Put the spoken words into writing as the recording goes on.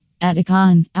At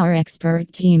Ikcon, our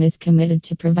expert team is committed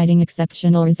to providing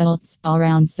exceptional results,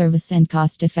 all-round service and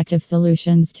cost-effective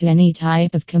solutions to any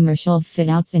type of commercial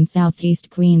fit-outs in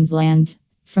Southeast Queensland.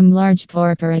 From large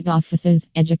corporate offices,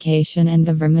 education and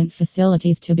government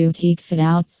facilities to boutique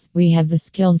fit-outs, we have the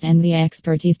skills and the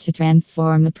expertise to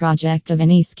transform a project of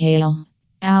any scale.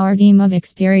 Our team of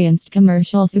experienced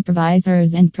commercial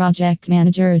supervisors and project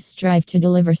managers strive to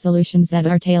deliver solutions that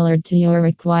are tailored to your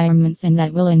requirements and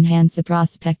that will enhance the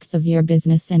prospects of your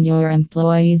business and your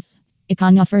employees.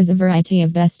 Ikcon offers a variety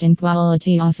of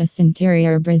best-in-quality office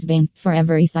interior Brisbane for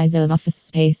every size of office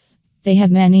space. They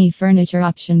have many furniture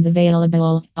options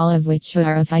available, all of which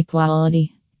are of high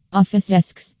quality. Office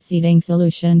desks, seating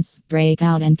solutions,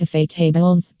 breakout and cafe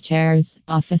tables, chairs,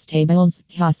 office tables,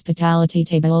 hospitality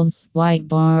tables,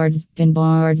 whiteboards,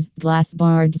 pinboards, glass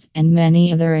boards, and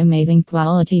many other amazing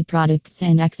quality products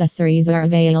and accessories are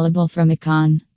available from Ikcon.